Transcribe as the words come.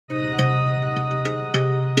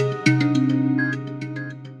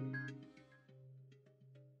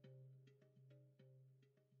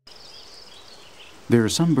There are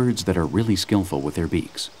some birds that are really skillful with their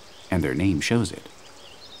beaks, and their name shows it.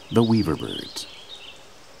 The weaver birds.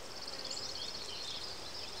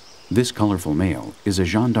 This colorful male is a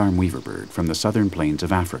gendarme weaver bird from the southern plains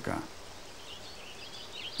of Africa.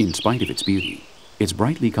 In spite of its beauty, its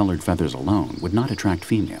brightly colored feathers alone would not attract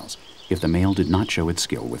females if the male did not show its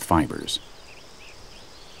skill with fibers.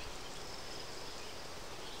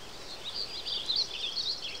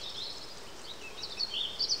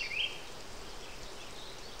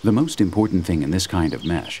 The most important thing in this kind of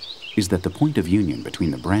mesh is that the point of union between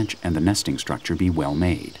the branch and the nesting structure be well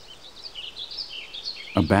made.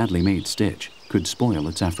 A badly made stitch could spoil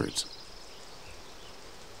its efforts.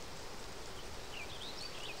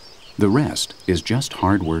 The rest is just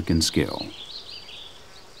hard work and skill.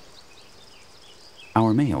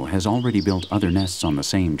 Our male has already built other nests on the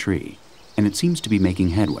same tree, and it seems to be making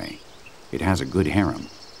headway. It has a good harem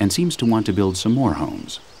and seems to want to build some more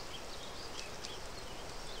homes.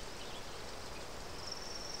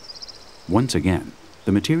 Once again,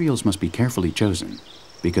 the materials must be carefully chosen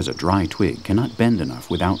because a dry twig cannot bend enough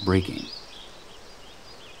without breaking.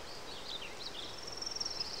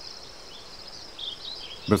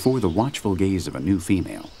 Before the watchful gaze of a new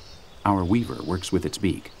female, our weaver works with its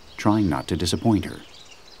beak, trying not to disappoint her.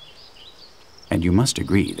 And you must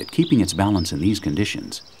agree that keeping its balance in these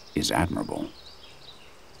conditions is admirable.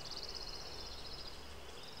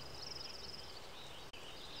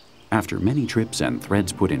 After many trips and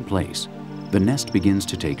threads put in place, the nest begins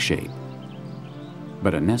to take shape.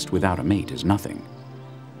 But a nest without a mate is nothing.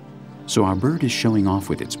 So our bird is showing off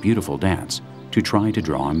with its beautiful dance to try to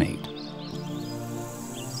draw a mate.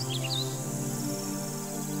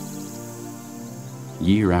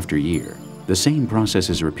 Year after year, the same process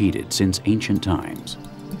is repeated since ancient times.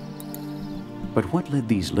 But what led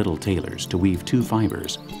these little tailors to weave two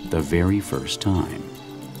fibers the very first time?